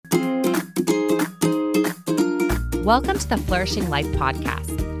Welcome to the Flourishing Life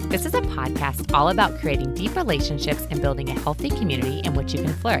podcast. This is a podcast all about creating deep relationships and building a healthy community in which you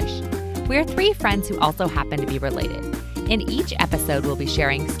can flourish. We are three friends who also happen to be related. In each episode, we'll be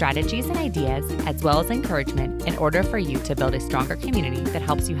sharing strategies and ideas, as well as encouragement, in order for you to build a stronger community that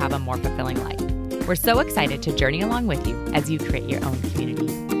helps you have a more fulfilling life. We're so excited to journey along with you as you create your own community.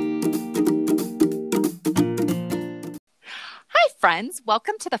 Friends,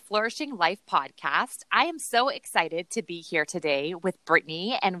 welcome to the Flourishing Life podcast. I am so excited to be here today with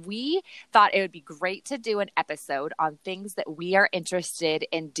Brittany, and we thought it would be great to do an episode on things that we are interested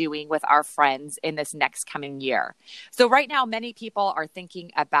in doing with our friends in this next coming year. So right now, many people are thinking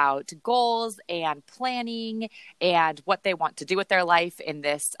about goals and planning and what they want to do with their life in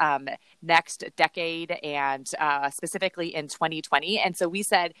this next decade and specifically in 2020. And so we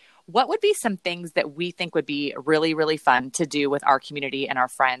said, what would be some things that we think would be really, really fun to do with our community and our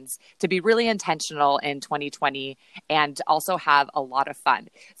friends to be really intentional in 2020 and also have a lot of fun?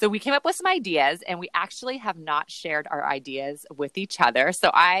 So we came up with some ideas, and we actually have not shared our ideas with each other. So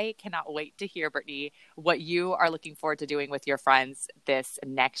I cannot wait to hear, Brittany, what you are looking forward to doing with your friends this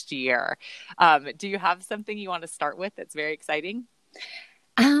next year. Do you have something you want to start with that's very exciting?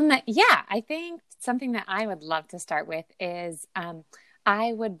 Yeah, I think something that I would love to start with is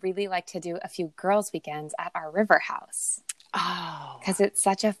I would really like to do a few girls' weekends at our river house. Oh, because it's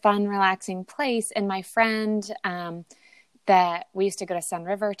such a fun, relaxing place. And my friend that we used to go to Sun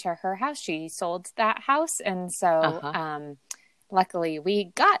River to her house, she sold that house. And so luckily we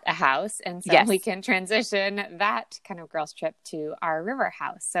got a house. And so we can transition that kind of girls' trip to our river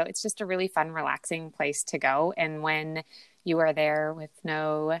house. So it's just a really fun, relaxing place to go. And when you are there with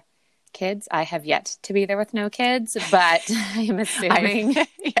no kids, I have yet to be there with no kids, but I am assuming.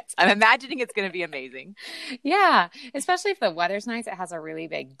 I'm imagining it's going to be amazing. Yeah, especially if the weather's nice. It has a really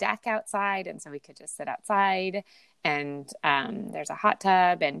big deck outside, and so we could just sit outside. And there's a hot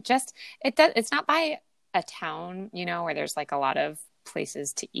tub, and it's not by a town, where there's like a lot of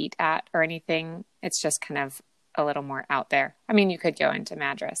places to eat at or anything. It's just kind of a little more out there. I mean, you could go into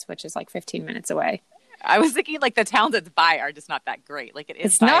Madras, which is like 15 minutes away. I was thinking like the towns it's by are just not that great. Like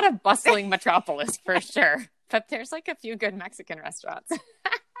it's not a bustling metropolis for sure, but there's like a few good Mexican restaurants.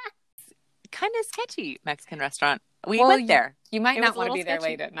 Kind of sketchy Mexican restaurant. We went there. You might not want to be there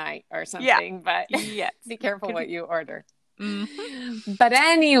late at night or something, but be careful what you order. Mm-hmm. But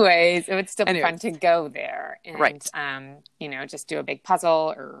anyways, it would still be fun to go there and, just do a big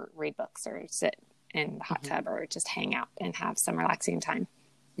puzzle or read books or sit in the hot tub or just hang out and have some relaxing time.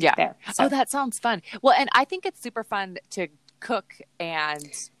 Yeah. There. So. Oh, that sounds fun. Well, and I think it's super fun to cook and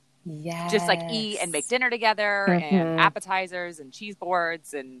just like eat and make dinner together and appetizers and cheese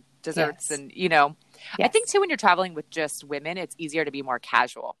boards and desserts and, I think too, when you're traveling with just women, it's easier to be more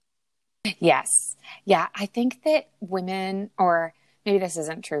casual. Yes. Yeah. I think that women, or maybe this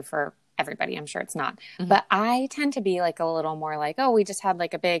isn't true for everybody, I'm sure it's not, but I tend to be like a little more like, oh, we just had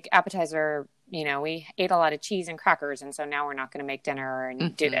like a big appetizer, we ate a lot of cheese and crackers, and so now we're not going to make dinner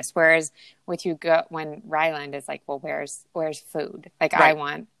and do this. Whereas with when Ryland is like, well, where's food? Like I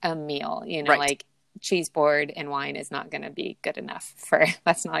want a meal, like cheese board and wine is not going to be good enough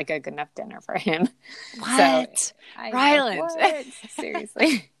that's not like a good enough dinner for him. What? So, Ryland.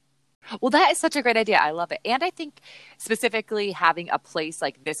 Seriously. Well, that is such a great idea. I love it. And I think specifically having a place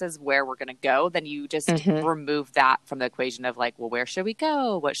like this is where we're going to go, then you just remove that from the equation of like, well, where should we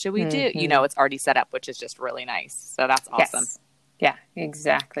go? What should we do? It's already set up, which is just really nice. So that's awesome. Yes. Yeah,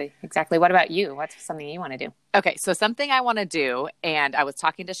 exactly. Exactly. What about you? What's something you want to do? Okay. So something I want to do, and I was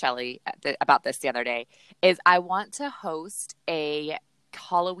talking to Shelly about this the other day, is I want to host a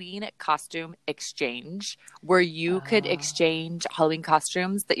Halloween costume exchange where you could exchange Halloween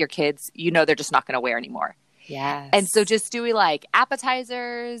costumes that your kids, they're just not going to wear anymore. Yes. And so just doing like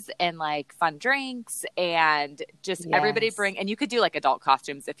appetizers and like fun drinks and just everybody bring, and you could do like adult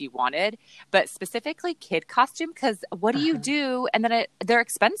costumes if you wanted, but specifically kid costume, because what do you do? And then they're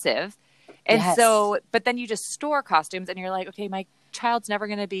expensive. And so, but then you just store costumes and you're like, okay, my child's never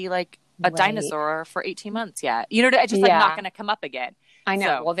going to be like a dinosaur for 18 months yet. Just like not going to come up again. I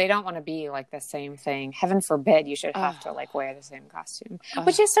know. So, well, they don't want to be like the same thing. Heaven forbid you should have to like wear the same costume,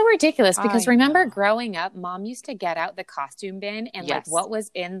 which is so ridiculous because remember growing up, Mom used to get out the costume bin and like what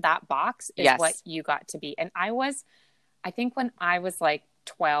was in that box is what you got to be. And I think when I was like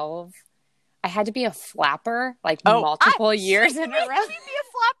 12, I had to be a flapper like multiple years in a row. You be a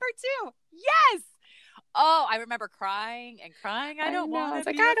flapper too. Yes. Oh, I remember crying. I don't want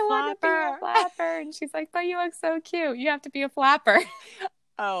to be a flapper. And she's like, but you look so cute. You have to be a flapper.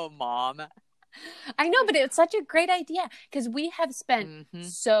 Oh, Mom. I know, but it's such a great idea because we have spent Hmm.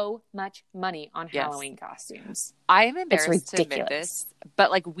 so much money on Yes. Halloween costumes. I am It's embarrassed to admit ridiculous. this,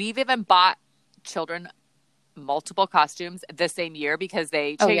 but like we've even bought children multiple costumes the same year because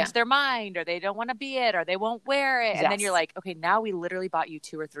they Oh, change yeah. their mind or they don't want to be it or they won't wear it. And then Yes. you're like, okay, now we literally bought you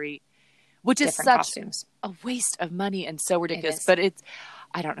 2 or 3, which is Different such costumes. a waste of money and so ridiculous. is. But it's,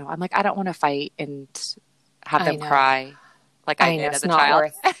 I don't know. I'm like, I don't want to fight and have I them know. cry like I I know did as it's a not child.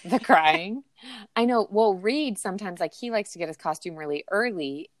 worth the crying. I know. Well, Reed sometimes like he likes to get his costume really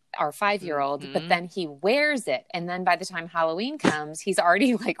early, our 5-year-old, but Mhm. then he wears it, and then by the time Halloween comes, he's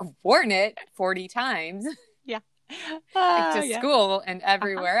already like worn it 40 times like, to Yeah. school and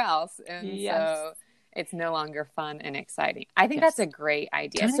everywhere else, and Yes. so it's no longer fun and exciting. I think Yes. that's a great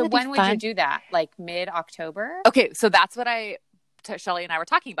idea. Don't you So think that'd be when would you fun? do that? Like mid-October? Okay, so that's what Shelly and I were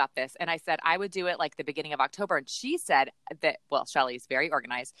talking about this, and I said I would do it like the beginning of October, and she said that, well, Shelly's very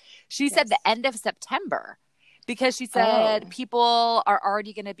organized. She said the Yes. end of September because she said Oh. people are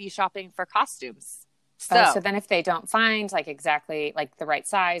already going to be shopping for costumes. So then if they don't find like exactly like the right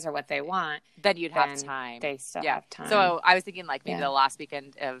size or what they want, then you'd have then time. they still Yeah. have time. So I was thinking like maybe Yeah. the last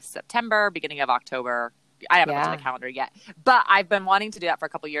weekend of September, beginning of October. I haven't looked at Yeah. the calendar yet, but I've been wanting to do that for a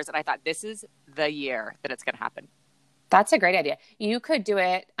couple of years, and I thought this is the year that it's going to happen. That's a great idea. You could do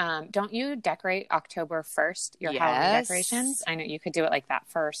it. Don't you decorate October 1st, your Halloween Yes. decorations? I know you could do it like that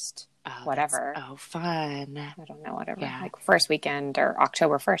first, whatever. Oh, fun. I don't know, whatever. Yeah. Like first weekend or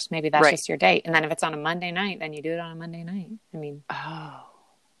October 1st. Maybe that's Right. just your date. And then if it's on a Monday night, then you do it on a Monday night. I mean, Oh,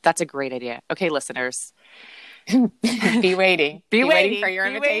 that's a great idea. Okay, listeners, be waiting. be waiting for your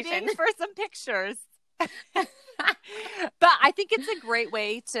be invitation. waiting for some pictures. But I think it's a great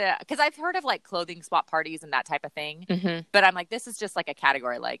way to, because I've heard of like clothing swap parties and that type of thing. Mhm. But I'm like, this is just like a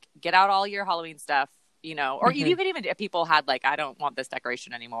category, like get out all your Halloween stuff, you know, or Mhm. even if people had like, I don't want this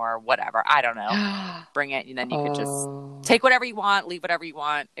decoration anymore, or whatever, I don't know, bring it, and then you could just Oh. take whatever you want, leave whatever you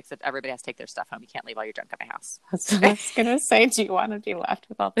want, except everybody has to take their stuff home. You can't leave all your junk at my house. That's what I was going to say. Do you want to be left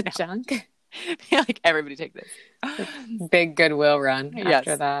with all the junk? Like everybody take this. Big Goodwill run Yes.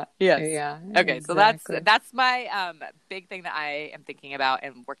 after that. Yes. Yeah. Okay, so exactly. that's my big thing that I am thinking about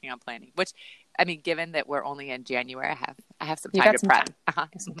and working on planning. Which, I mean, given that we're only in January, I have some You time got to some prep. time. Uh-huh.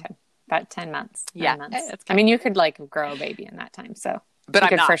 Some time. About 10 months. 9 Yeah, months. that's I mean, you could like grow a baby in that time. So, But you I'm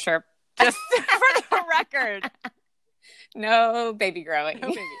could not. for sure. Just for the record. No baby growing. No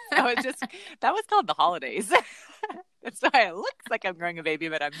baby. That was called the holidays. That's why it looks like I'm growing a baby,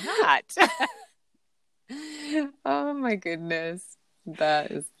 but I'm not. Oh my goodness.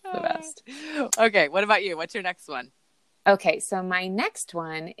 That is the best. Okay, what about you? What's your next one? Okay, so my next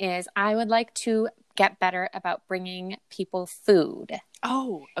one is I would like to get better about bringing people food,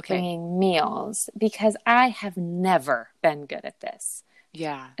 Oh, okay. bringing meals, because I have never been good at this.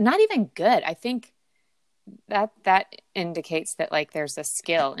 Yeah. Not even good. I think that indicates that like there's a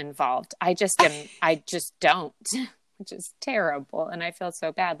skill involved. I just don't, which is terrible, and I feel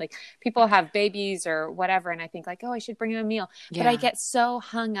so bad. Like people have babies or whatever, and I think like, oh, I should bring them a meal, but I get so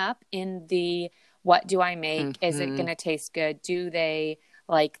hung up in the what do I make? Is it going to taste good? Do they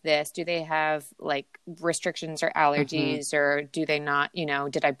like this? Do they have like restrictions or allergies, or do they not? You know,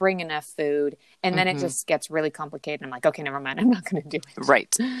 did I bring enough food? And then it just gets really complicated. I'm like, okay, never mind. I'm not going to do it.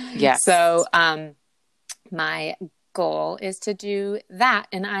 Right. Yes. So, my goal is to do that,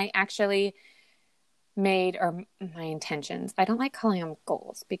 and I actually made, or my intentions. I don't like calling them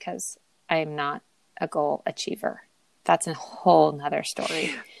goals because I'm not a goal achiever. That's a whole nother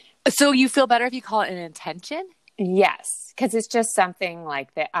story. So you feel better if you call it an intention? Yes, because it's just something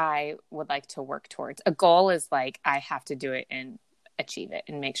like that I would like to work towards. A goal is like I have to do it and achieve it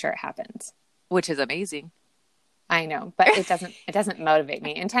and make sure it happens. Which is amazing. I know, but it doesn't motivate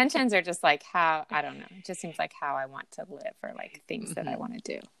me. Intentions are just like how, I don't know. It just seems like how I want to live, or like things that I want to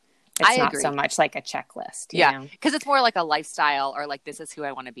do. It's I not agree. so much like a checklist. Yeah, because it's more like a lifestyle, or like this is who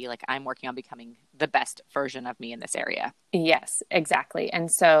I want to be. Like I'm working on becoming the best version of me in this area. Yes, exactly. And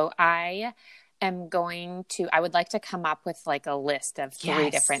so I would like to come up with like a list of 3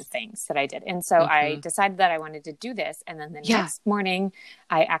 different things that I did. And so I decided that I wanted to do this. And then the next morning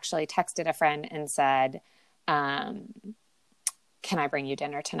I actually texted a friend and said, can I bring you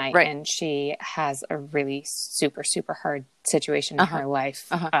dinner tonight? Right. And she has a really super, super hard situation in her life,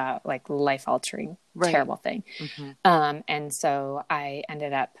 like life altering, terrible thing. And so I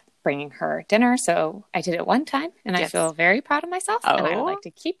ended up bringing her dinner. So I did it one time, and I feel very proud of myself, and I would like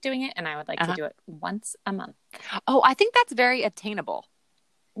to keep doing it. And I would like to do it once a month. Oh, I think that's very attainable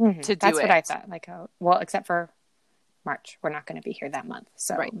to do. That's it. what I thought. Like, well, except for March, we're not going to be here that month,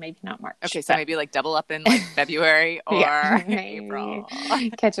 so maybe not March. Okay, so maybe like double up in like February or maybe April.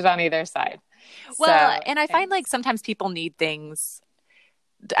 catch it on either side. Well, So, and I find like sometimes people need things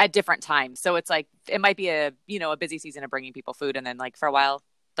at different times. So it's like it might be a busy season of bringing people food, and then like for a while,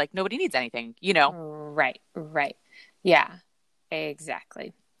 like nobody needs anything. right, right. Yeah,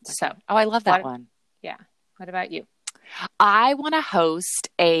 exactly. So, Okay. Oh, I love that what, one. yeah. What about you? I want to host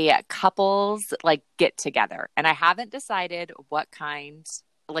a couples like get together, and I haven't decided what kind.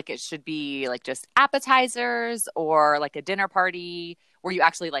 Like it should be like just appetizers or like a dinner party where you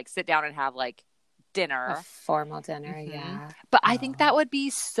actually like sit down and have like A dinner. formal dinner, hmm yeah. But I think Oh, that would be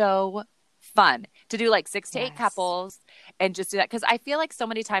so fun to do like 6 to 8 yes. couples and just do that. Cause I feel like so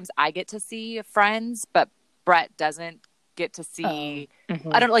many times I get to see friends, but Brett doesn't get to Oh, see, I mm-hmm,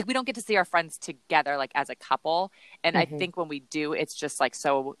 don't know, like we don't get to see our friends together, like as a couple. And I mm-hmm, think when we do, it's just like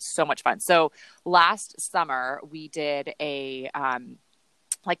so much fun. So last summer we did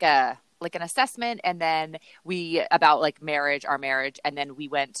like an assessment and then we about like our marriage and then we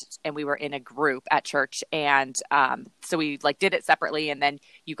went and we were in a group at church and so we like did it separately and then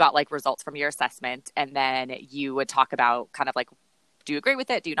you got like results from your assessment and then you would talk about kind of like do you agree with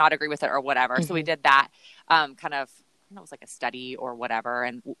it, do you not agree with it or whatever. So we mm-hmm, did that kind of I don't know, it was like a study or whatever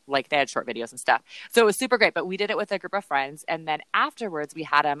and like they had short videos and stuff, so it was super great. But we did it with a group of friends and then afterwards we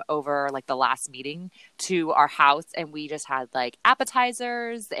had them over like the last meeting to our house and we just had like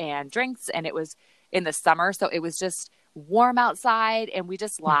appetizers and drinks and it was in the summer so it was just warm outside and we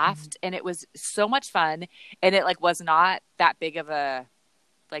just mm-hmm, laughed and it was so much fun and it like was not that big of a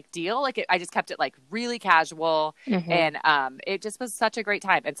like deal like I just kept it like really casual mm-hmm, and it just was such a great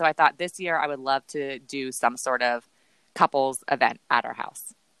time. And so I thought this year I would love to do some sort of couples event at our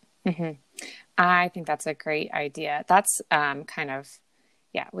house. mm-hmm. I think that's a great idea. That's kind of,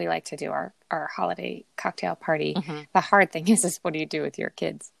 yeah, we like to do our holiday cocktail party. hmm The hard thing is what do you do with your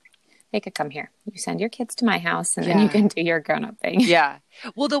kids? They could come here. You send your kids to my house and then you Yeah. can do your grown up thing. Yeah.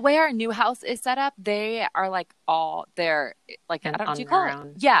 Well, the way our new house is set up, they are like they're like, I And don't, do on you call their it?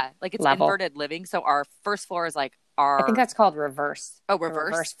 own Yeah. Like it's level. inverted living. So our first floor is like I think our, that's called reverse. oh, A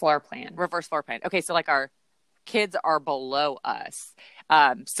reverse floor plan. reverse floor plan. Okay. So like our kids are below us.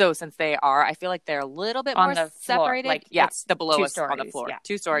 So since they are, I feel like they're a little bit On more the floor. separated. Like Yeah. it's The below two us on the stories. floor, Yeah.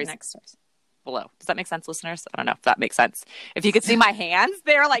 2 stories Next doors. below. Does that make sense, listeners? I don't know if that makes sense. If you could see my hands,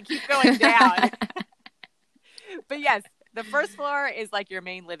 they're like keep going down. But yes, the first floor is like your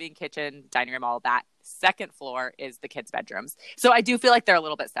main living, kitchen, dining room, all of that. Second floor is the kids' bedrooms. So I do feel like they're a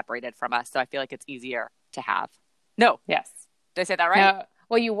little bit separated from us. So I feel like it's easier to have. No, Yes. did I say that right? No,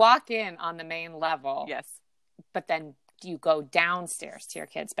 well, you walk in on the main level, Yes. but then you go downstairs to your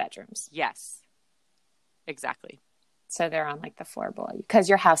kids' bedrooms. Yes. Exactly. So they're on like the floor below you because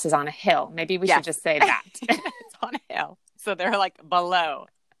your house is on a hill. Maybe we Yes. should just say that. It's on a hill. So they're like below.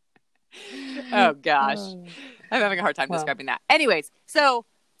 Oh gosh. I'm having a hard time Well. describing that. Anyways, so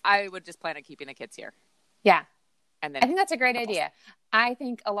I would just plan on keeping the kids here. Yeah. And I then think that's a great idea. I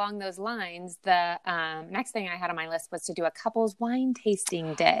think along those lines, the next thing I had on my list was to do a couples wine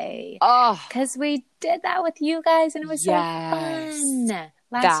tasting day. oh Because we did that with you guys and it was yes. so fun.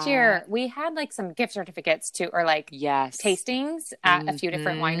 Last year, we had like some gift certificates to, or like yes. tastings at a few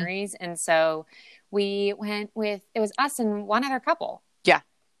different Mhm. wineries. And so we went with, it was us and one other couple. Yeah.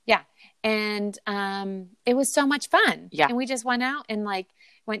 Yeah. And it was so much fun. Yeah. And we just went out and like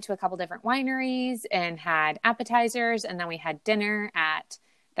went to a couple different wineries and had appetizers. And then we had dinner at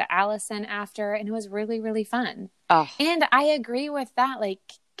the Allison after. And it was really, really fun. Oh. And I agree with that. Like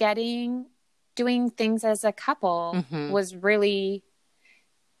doing things as a couple Mhm. was really,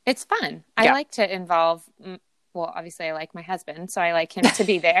 it's fun. Yeah. I like to involve, well, obviously I like my husband, so I like him to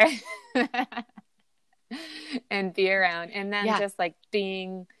be there and be around. And then Yeah. just like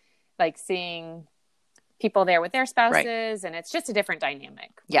being, like seeing people there with their spouses. And it's just a different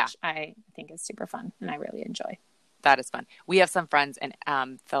dynamic, which Yeah. I think is super fun and I really enjoy. That is fun. We have some friends, and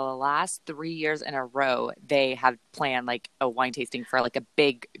the last 3 years in a row, they have planned like a wine tasting for like a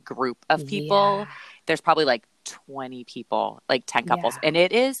big group of people. Yeah. There's probably like 20 people, like 10 couples, Yeah. and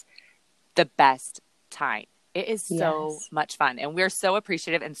it is the best time. It is so Yes. much fun, and we're so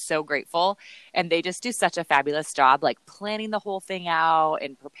appreciative and so grateful. And they just do such a fabulous job, like planning the whole thing out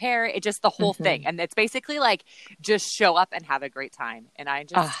and prepare it, just the whole thing. And it's basically like just show up and have a great time. And I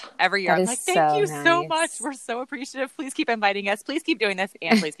just every year that I'm is like, thank so you so nice. much. We're so appreciative. Please keep inviting us. Please keep doing this,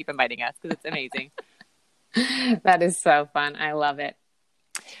 and please keep inviting us because it's amazing. That is so fun. I love it.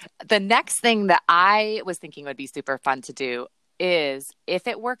 The next thing that I was thinking would be super fun to do is, if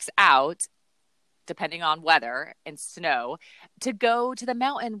it works out, depending on weather and snow, to go to the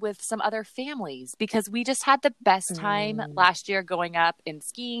mountain with some other families, because we just had the best time last year going up and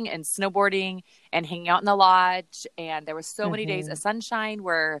skiing and snowboarding and hanging out in the lodge. And there was so many days of sunshine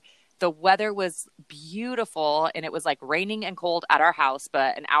where the weather was beautiful, and it was like raining and cold at our house,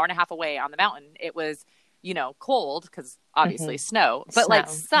 but an hour and a half away on the mountain, it was, cold because obviously snow, but like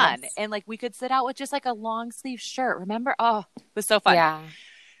sun. Yes. And like we could sit out with just like a long sleeve shirt. Remember? Oh, it was so fun. Yeah,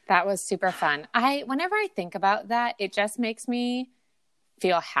 that was super fun. Whenever I think about that, it just makes me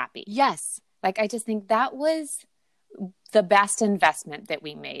feel happy. Yes. Like, I just think that was the best investment that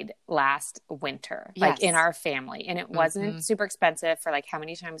we made last winter, like in our family. And it wasn't super expensive for like how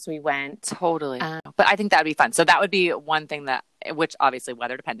many times we went. Totally. But I think that'd be fun. So that would be one thing which obviously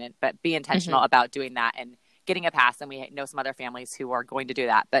weather dependent, but be intentional about doing that and getting a pass. And we know some other families who are going to do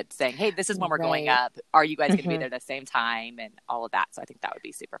that, but saying, hey, this is when we're going up. Are you guys going to be there at the same time? And all of that. So I think that would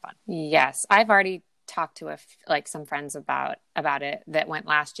be super fun. Yes. I've already talked to some friends about it that went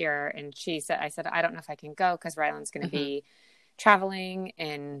last year, and I said I don't know if I can go because Ryland's going to be traveling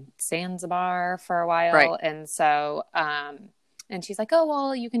in Zanzibar for a while, right. And so and she's like, oh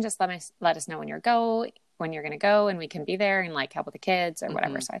well, you can just let us know when you're going to go, and we can be there and like help with the kids or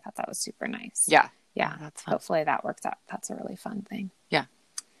whatever. So I thought that was super nice. Yeah, that's fun. Hopefully that works out. That's a really fun thing. Yeah.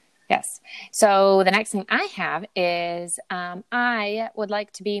 Yes. So the next thing I have is I would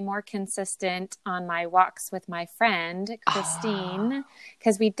like to be more consistent on my walks with my friend, Christine,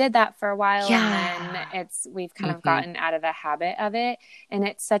 because we did that for a while. Yeah. And then we've kind of gotten out of the habit of it. And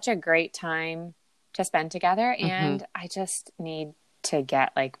it's such a great time to spend together. And I just need to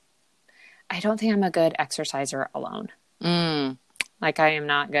get I don't think I'm a good exerciser alone. Like I am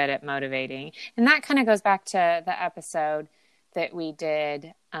not good at motivating. And that kind of goes back to the episode that we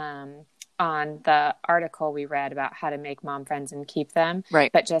did on the article we read about how to make mom friends and keep them.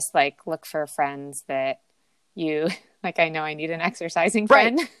 Right. But just look for friends that you, I know I need an exercising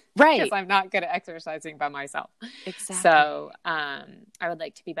friend. Right. Because I'm not good at exercising by myself. Exactly. So I would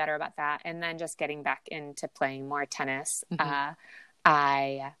like to be better about that. And then just getting back into playing more tennis.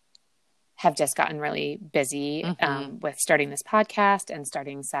 I have just gotten really busy with starting this podcast and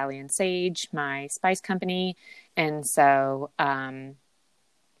starting Sally and Sage, my spice company. And so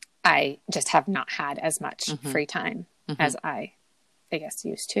I just have not had as much free time as I guess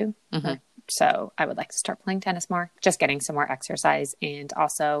used to. So I would like to start playing tennis more, just getting some more exercise and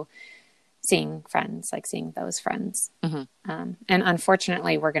also seeing friends, seeing those friends. And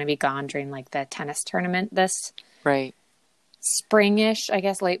unfortunately, we're going to be gone during the tennis tournament this springish, I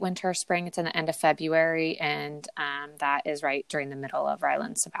guess, late winter, spring. It's in the end of February, and that is right during the middle of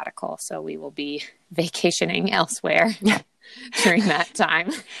Ryland's sabbatical. So we will be vacationing elsewhere during that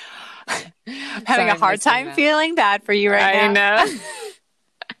time. I'm having a hard time feeling bad for you right now.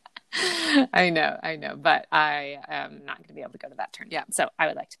 I know. But I am not going to be able to go to that tournament. Yeah. So I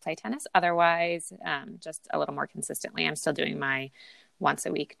would like to play tennis. Otherwise, just a little more consistently. I'm still doing my once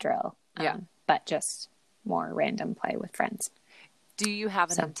a week drill. But just more random play with friends. Do you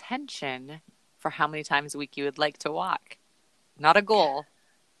have an intention for how many times a week you would like to walk? Not a goal.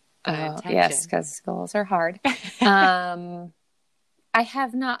 Yes, because goals are hard. I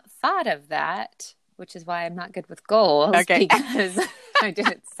have not thought of that, which is why I'm not good with goals. Okay. Because I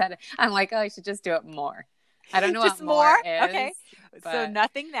didn't set it. I'm I should just do it more. I don't know just what more is. Okay. So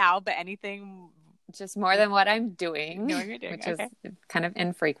nothing now, but anything just more than what I'm doing, which is kind of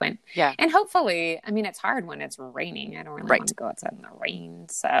infrequent. Yeah. And hopefully, it's hard when it's raining. I don't really want to go outside in the rain.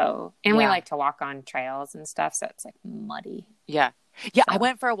 So, and we like to walk on trails and stuff. So it's muddy. Yeah. Yeah. So. I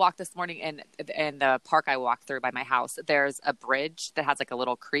went for a walk this morning in the park I walked through by my house. There's a bridge that has a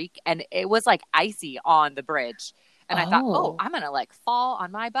little creek, and it was icy on the bridge. And I thought, I'm going to fall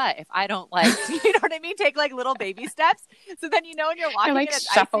on my butt if I don't you know what I mean? Take little baby steps. So then, when you're walking, you're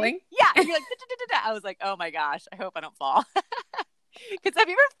shuffling. Icy, yeah. And you're I was oh my gosh, I hope I don't fall. Because have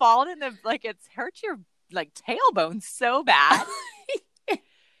you ever fallen in it's hurt your tailbone so bad?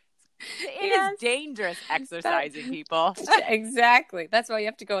 It is dangerous exercising, people. Exactly. That's why you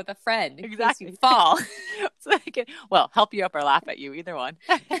have to go with a friend. Exactly. You fall. So they can, help you up or laugh at you, either one.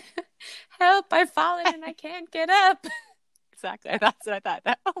 Help, I've fallen and I can't get up. Exactly. That's what I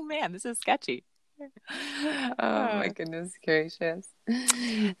thought. Oh man, this is sketchy. Oh my goodness gracious.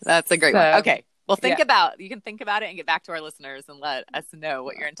 That's a great one. Okay. Well, you can think about it and get back to our listeners and let us know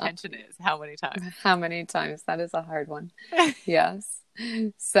what your intention is. How many times? How many times? That is a hard one. Yes.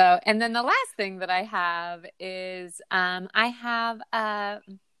 So, and then the last thing that I have is I have a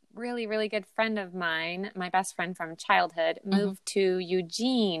really, really good friend of mine, my best friend from childhood, moved to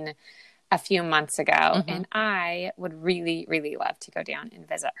Eugene a few months ago. And I would really, really love to go down and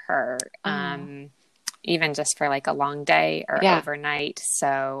visit her, even just for a long day or overnight.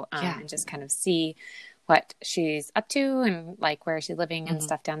 So and just kind of see what she's up to and where she's living and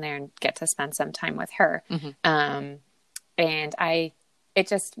stuff down there, and get to spend some time with her. And I it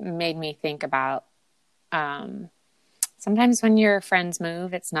just made me think about, sometimes when your friends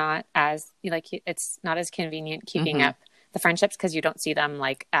move, it's not as convenient keeping up the friendships because you don't see them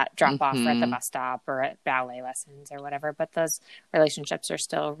like at drop off or at the bus stop or at ballet lessons or whatever. But those relationships are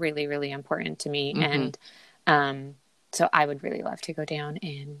still really, really important to me. And so I would really love to go down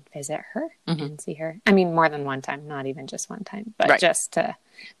and visit her and see her. I mean, more than one time, not even just one time, but just to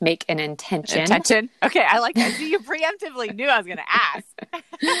make an intention. Okay, I like that. See, you preemptively knew I was going to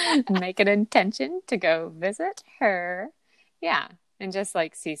ask. Make an intention to go visit her. Yeah. And just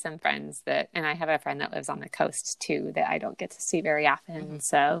like see some friends and I have a friend that lives on the coast too that I don't get to see very often.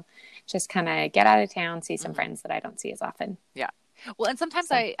 So just kind of get out of town, see some friends that I don't see as often. Yeah. Well, and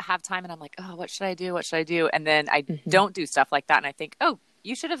sometimes I have time and I'm like, oh, what should I do? What should I do? And then I don't do stuff like that. And I think, oh,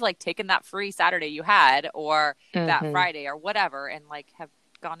 you should have like taken that free Saturday you had or that Friday or whatever and like have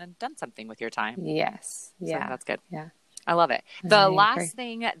gone and done something with your time. Yes. Yeah. So that's good. Yeah. I love it. The last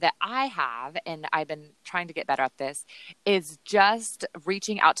thing that I have, and I've been trying to get better at this, is just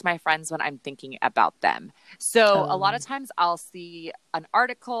reaching out to my friends when I'm thinking about them. So a lot of times I'll see an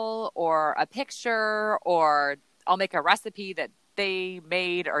article or a picture, or I'll make a recipe that they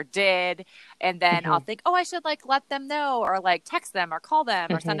made or did. And then I'll think, oh, I should like let them know or like text them or call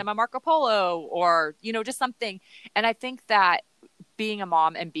them or send them a Marco Polo or, you know, just something. And I think that being a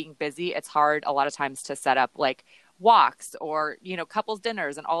mom and being busy, it's hard a lot of times to set up like walks or, you know, couples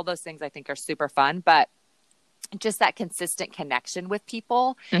dinners and all those things I think are super fun. But just that consistent connection with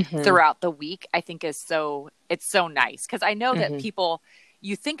people throughout the week, I think it's so nice. Cause I know that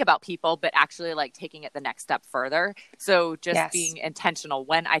you think about people, but actually like taking it the next step further. So just being intentional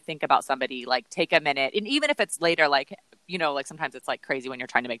when I think about somebody, like take a minute. And even if it's later, like, you know, like sometimes it's like crazy when you're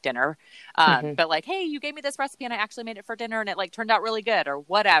trying to make dinner. But like, hey, you gave me this recipe and I actually made it for dinner and it like turned out really good or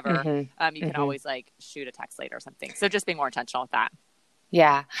whatever. You can always like shoot a text later or something. So just being more intentional with that.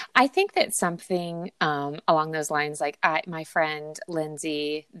 Yeah. I think that something along those lines, like my friend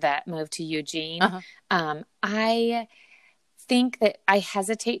Lindsay that moved to Eugene, I think that I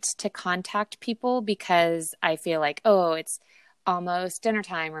hesitate to contact people because I feel like, oh, it's almost dinner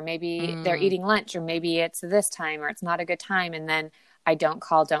time, or maybe they're eating lunch, or maybe it's this time, or it's not a good time. And then I don't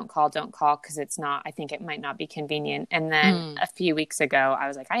call because I think it might not be convenient. And then a few weeks ago, I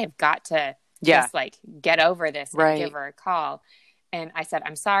was like, I have got to just like get over this and give her a call. And I said,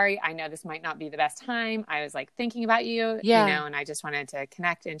 I'm sorry. I know this might not be the best time. I was like thinking about you, you know, and I just wanted to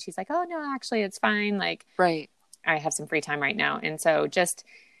connect. And she's like, oh no, actually it's fine. Like, I have some free time right now. And so just,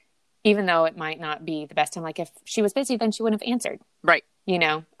 even though it might not be the best time, like if she was busy, then she wouldn't have answered. Right. You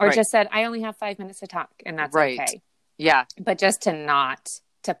know, or just said, I only have 5 minutes to talk and that's okay. Yeah. But just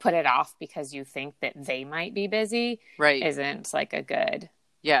to put it off because you think that they might be busy isn't like a good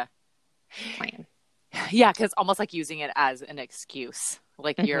plan. Yeah. Cause almost like using it as an excuse,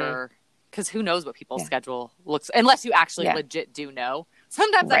 like cause who knows what people's schedule looks, unless you actually legit do know.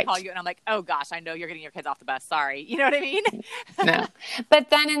 Sometimes I call you and I'm like, oh gosh, I know you're getting your kids off the bus. Sorry. You know what I mean? No. But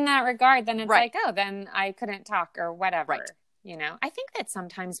then in that regard, then it's like, oh, then I couldn't talk or whatever. You know, I think that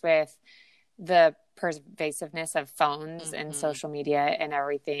sometimes with the pervasiveness of phones and social media and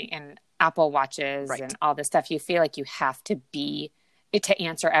everything and Apple Watches and all this stuff, you feel like you have to to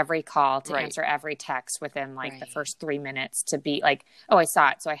answer every call, to answer every text within like the first 3 minutes, to be like, oh, I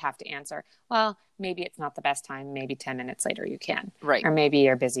saw it, so I have to answer. Well, maybe it's not the best time. Maybe 10 minutes later you can. Right. Or maybe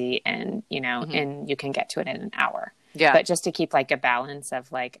you're busy and, you know, and you can get to it in an hour. Yeah. But just to keep like a balance of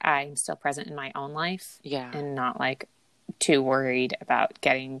like, I'm still present in my own life. Yeah. And not like too worried about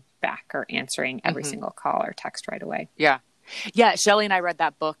getting back or answering every single call or text right away. Yeah. Yeah. Shelly and I read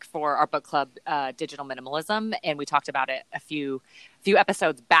that book for our book club, Digital Minimalism. And we talked about it a few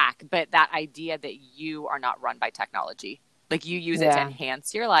episodes back, but that idea that you are not run by technology, like you use it to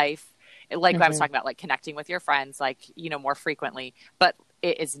enhance your life. Like I was talking about, like connecting with your friends, like, you know, more frequently, but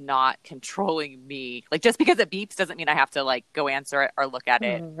it is not controlling me. Like just because it beeps doesn't mean I have to like go answer it or look at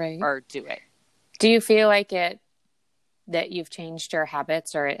it or do it. Do you feel like that you've changed your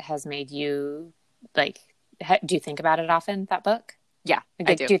habits or it has made you like, do you think about it often, that book? Yeah,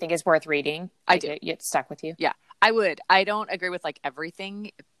 I do. Do you think it's worth reading? I do. It stuck with you? Yeah, I would. I don't agree with like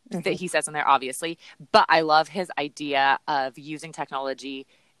everything that he says in there, obviously, but I love his idea of using technology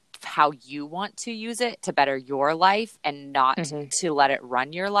how you want to use it to better your life and not to let it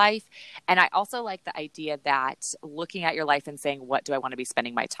run your life. And I also like the idea that looking at your life and saying, what do I want to be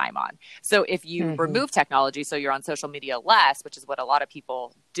spending my time on? So if you remove technology, so you're on social media less, which is what a lot of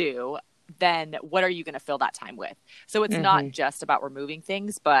people do, then what are you going to fill that time with? So it's not just about removing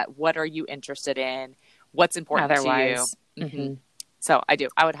things, but what are you interested in? What's important to you? So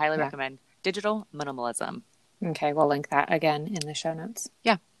I would highly recommend Digital Minimalism. Okay, we'll link that again in the show notes.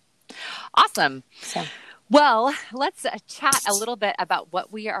 Yeah. Awesome. So, well, let's chat a little bit about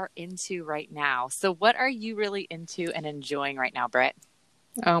what we are into right now. So what are you really into and enjoying right now, Britt?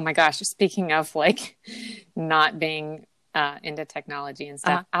 oh my gosh, speaking of like not being into technology and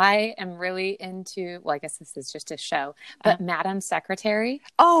stuff, I am really into, well, I guess this is just a show, but Madam Secretary.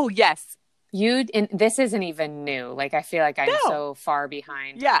 Oh, yes. This isn't even new. Like, I feel like I'm so far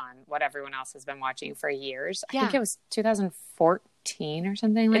behind on what everyone else has been watching for years. I think it was 2014 or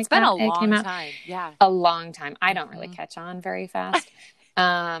something like that. It's been a long time. Yeah. A long time. I don't really catch on very fast.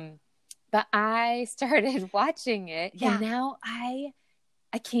 But I started watching it and now I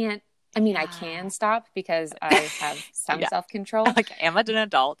can't, I mean, I can stop because I have some self-control. Like, I am an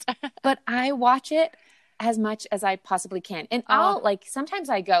adult. But I watch it as much as I possibly can. And sometimes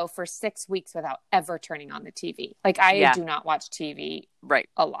I go for 6 weeks without ever turning on the TV. Like, I do not watch TV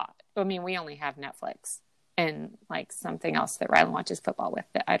a lot. I mean, we only have Netflix and like something else that Rylan watches football with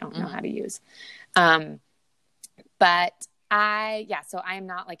that I don't know how to use. But so I am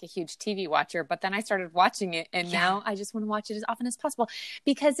not like a huge TV watcher, but then I started watching it and now I just want to watch it as often as possible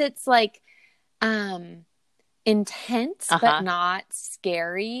because it's like, intense, but not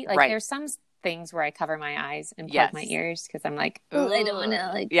scary. Like there's some things where I cover my eyes and plug my ears because I'm like, oh, I don't want to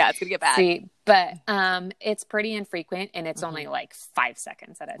like. Yeah, it's gonna get bad. See, but it's pretty infrequent and it's only like 5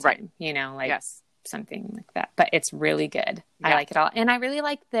 seconds at a time. You know, like something like that. But it's really good. Yeah. I like it all, and I really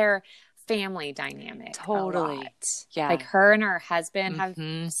like their family dynamic. Totally. Yeah. Like her and her husband have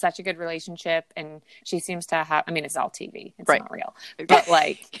such a good relationship, and she seems to have. I mean, it's all TV. It's not real, but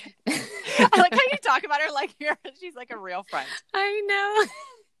like, I like how you talk about her like she's like a real friend. I know.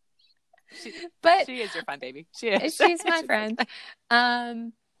 But she is your fun baby. She is. She's my friend.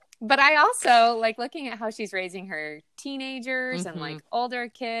 But I also like looking at how she's raising her teenagers and like older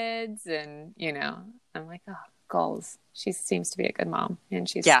kids, and you know, I'm like, oh, goals. She seems to be a good mom, and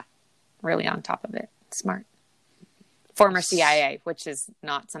she's really on top of it. Smart. Former CIA, which is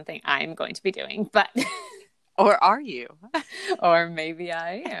not something I'm going to be doing, but or are you? Or maybe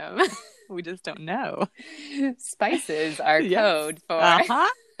I am. We just don't know. Spices are code for.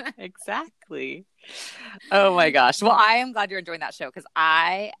 Exactly. Oh my gosh. Well, I am glad you're enjoying that show because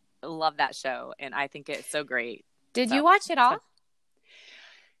I love that show and I think it's so great. Did you watch it all?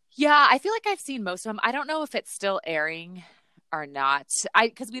 Yeah, I feel like I've seen most of them. I don't know if it's still airing or not.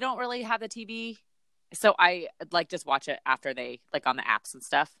 Because we don't really have the TV, so I like just watch it after they like on the apps and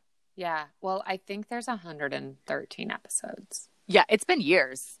stuff. Yeah. Well, I think there's 113 episodes. Yeah, it's been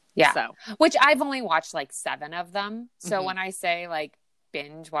years. Yeah. So, which I've only watched like 7 of them. So when I say like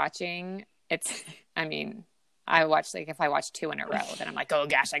binge watching, it's, I mean, I watch like if I watch 2 in a row, then I'm like, oh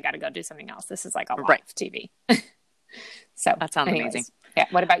gosh, I got to go do something else. This is like a lot of TV. So that sounds amazing. Yeah.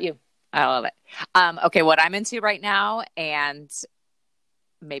 What about you? I love it. Okay. What I'm into right now, and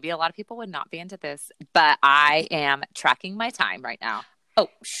maybe a lot of people would not be into this, but I am tracking my time right now. Oh,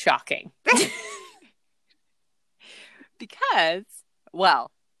 shocking. Because,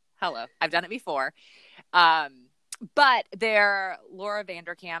 well, hello, I've done it before. But Laura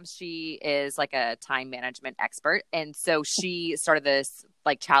Vanderkam, she is like a time management expert. And so she started this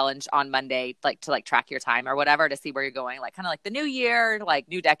like challenge on Monday, like to like track your time or whatever to see where you're going, like kind of like the new year, like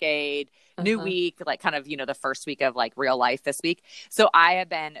new decade, new week, like kind of, you know, the first week of like real life this week. So I have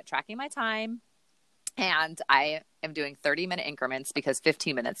been tracking my time and I am doing 30-minute increments because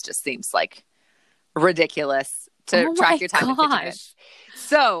 15 minutes just seems like ridiculous to track your time in 15 minutes.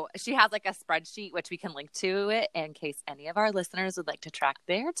 So she has like a spreadsheet, which we can link to it in case any of our listeners would like to track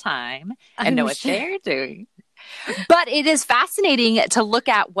their time and know what they're doing. But it is fascinating to look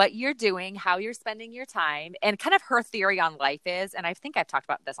at what you're doing, how you're spending your time, and kind of her theory on life is, and I think I've talked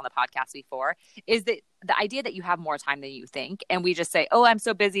about this on the podcast before, is that the idea that you have more time than you think. And we just say, oh, I'm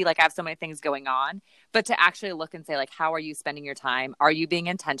so busy. Like I have so many things going on. But to actually look and say, like, how are you spending your time? Are you being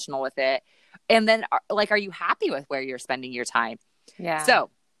intentional with it? And then like, are you happy with where you're spending your time? Yeah. So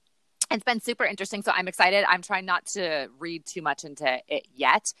it's been super interesting. So I'm excited. I'm trying not to read too much into it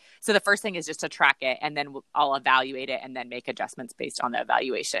yet. So the first thing is just to track it, and then I'll evaluate it and then make adjustments based on the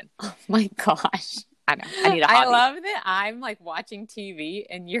evaluation. Oh my gosh. I know. I need a hobby. I love that I'm like watching TV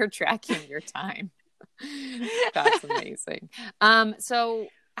and you're tracking your time. That's amazing. So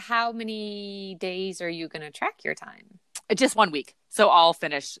how many days are you going to track your time? Just 1 week. So I'll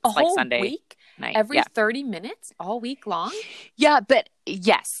finish a like whole Sunday week? night. Every 30 minutes all week long? Yeah, but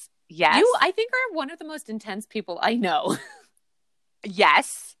yes. You, I think, are one of the most intense people I know.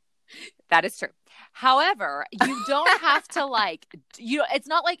 Yes, that is true. However, you don't have to like, it's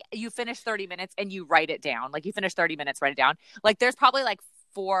not like you finish 30 minutes and you write it down. Like you finish 30 minutes, write it down. Like there's probably like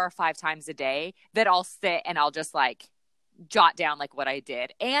 4 or 5 times a day that I'll sit and I'll just like jot down like what I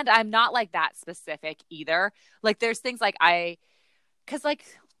did. And I'm not like that specific either. Like there's things like cause like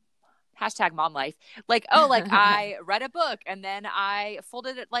hashtag mom life, like, oh, like I read a book and then I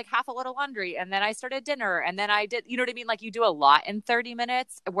folded it like half a load of laundry and then I started dinner and then I did, you know what I mean? Like you do a lot in 30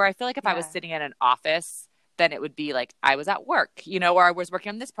 minutes where I feel like if I was sitting in an office, then it would be like I was at work, you know, or I was working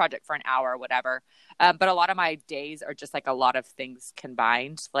on this project for an hour or whatever. But a lot of my days are just like a lot of things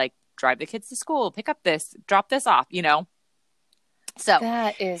combined, like drive the kids to school, pick up this, drop this off, you know? So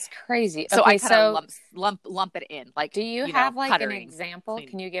that is crazy. So okay, I kind of lump it in. Like, do you have like an example? Cleaning.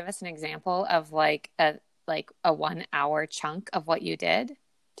 Can you give us an example of like a 1 hour chunk of what you did?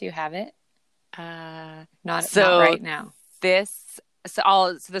 Do you have it? Not right now.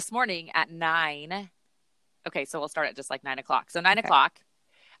 So this morning at 9. Okay, so we'll start at just like 9 o'clock. So 9 o'clock,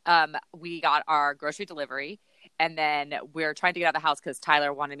 we got our grocery delivery. And then we're trying to get out of the house because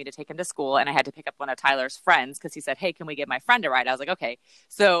Tyler wanted me to take him to school. And I had to pick up one of Tyler's friends because he said, hey, can we give my friend a ride? I was like, okay.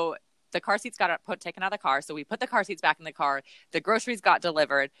 So the car seats got taken out of the car. So we put the car seats back in the car. The groceries got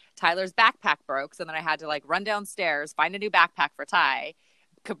delivered. Tyler's backpack broke. So then I had to like run downstairs, find a new backpack for Ty,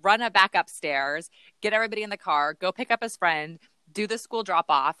 run back upstairs, get everybody in the car, go pick up his friend, do the school drop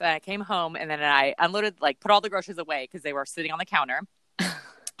off. And I came home and then I unloaded, like put all the groceries away because they were sitting on the counter.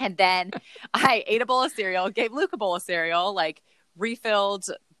 And then I ate a bowl of cereal, gave Luke a bowl of cereal, like refilled,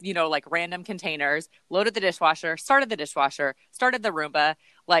 you know, like random containers, loaded the dishwasher, started the Roomba,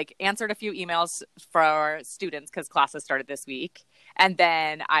 like answered a few emails for students because classes started this week. And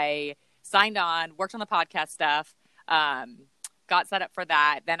then I signed on, worked on the podcast stuff, got set up for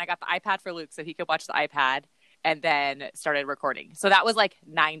that. Then I got the iPad for Luke so he could watch the iPad. And then started recording. So that was like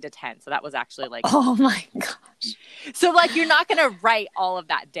 9 to 10. So that was actually like, oh my gosh. So like, you're not going to write all of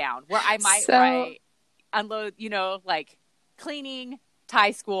that down where I might write, unload, you know, like cleaning,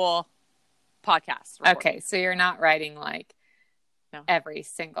 Thai school, podcast. Recording. Okay. So you're not writing like every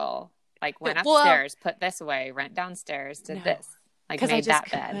single, like went upstairs, put this away, went downstairs, did this, like made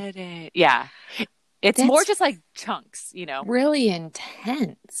that bed. Yeah. It's more just like chunks, you know, really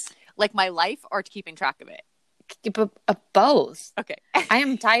intense. Like my life or keeping track of it. Both. Okay. I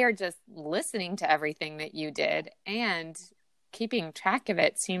am tired just listening to everything that you did, and keeping track of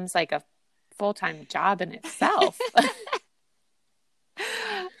it seems like a full-time job in itself.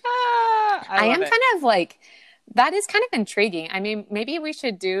 I am kind of like, that is kind of intriguing. I mean, maybe we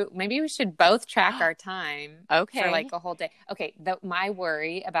should both track our time for like a whole day. Okay. My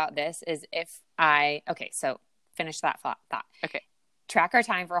worry about this is so finish that thought. Okay. Track our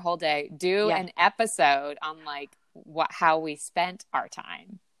time for a whole day, do an episode on like how we spent our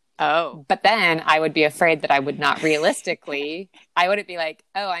time. Oh. But then I would be afraid that I would not realistically, I wouldn't be like,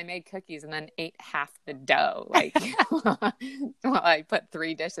 oh, I made cookies and then ate half the dough. Like, well, I put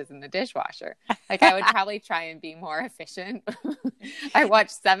 3 dishes in the dishwasher. Like I would probably try and be more efficient. I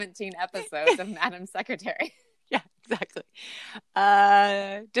watched 17 episodes of Madam Secretary. Yeah, exactly.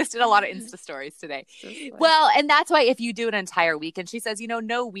 Just did a lot of Insta stories today. Well, and that's why if you do an entire week, and she says, you know,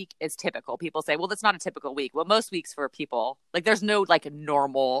 no week is typical. People say, well, that's not a typical week. Well, most weeks for people, like there's no like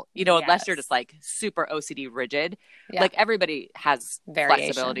normal, you know, unless you're just like super OCD rigid. Yeah. Like everybody has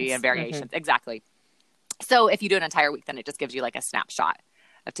flexibility and variations. Mm-hmm. Exactly. So if you do an entire week, then it just gives you like a snapshot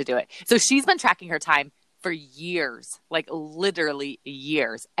of to do it. So she's been tracking her time for years, like literally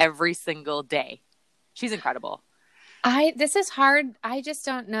years, every single day. She's incredible. This is hard. I just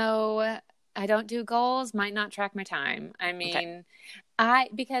don't know. I don't do goals, might not track my time. I mean,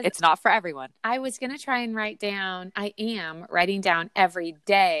 because it's not for everyone. I was going to try and I am writing down every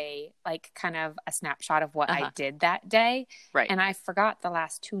day, like kind of a snapshot of what I did that day. Right. And I forgot the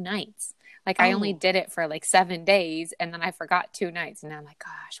last 2 nights. Like I only did it for like 7 days and then I forgot 2 nights. And I'm like,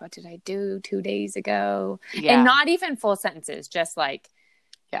 gosh, what did I do 2 days ago? Yeah. And not even full sentences, just like,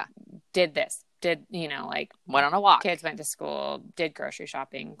 did this. Did, you know, like went on a walk, kids went to school, did grocery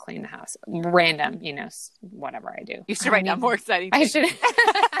shopping, cleaned the house, random, you know, whatever I do. You should write down more exciting things. I should.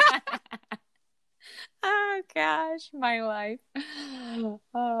 Oh gosh, my life.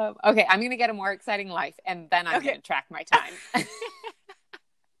 Okay, I'm going to get a more exciting life and then I'm going to track my time.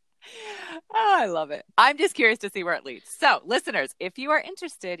 Oh, I love it. I'm just curious to see where it leads. So listeners, if you are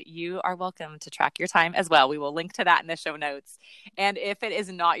interested, you are welcome to track your time as well. We will link to that in the show notes. And if it is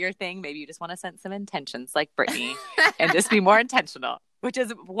not your thing, maybe you just want to set some intentions like Brittany and just be more intentional, which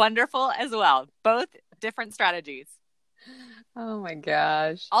is wonderful as well. Both different strategies. Oh my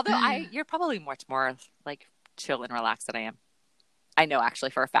gosh. Although you're probably much more like chill and relaxed than I am. I know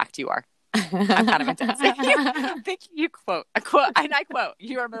actually for a fact you are. I'm kind of intense. I think you quote, and I quote,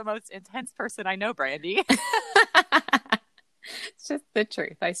 you are the most intense person I know, Brandy. It's just the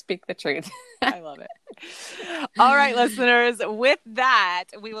truth. I speak the truth. I love it. All right, listeners, with that,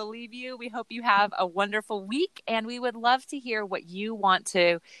 we will leave you. We hope you have a wonderful week, and we would love to hear what you want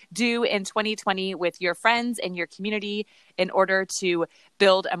to do in 2020 with your friends and your community in order to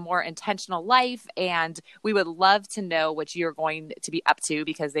build a more intentional life. And we would love to know what you're going to be up to,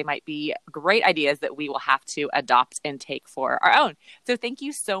 because they might be great ideas that we will have to adopt and take for our own. So thank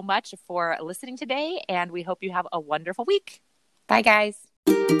you so much for listening today, and we hope you have a wonderful week. Bye, guys.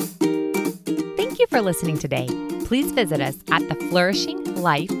 Thank you for listening today. Please visit us at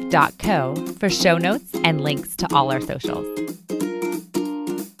theflourishinglife.co for show notes and links to all our socials.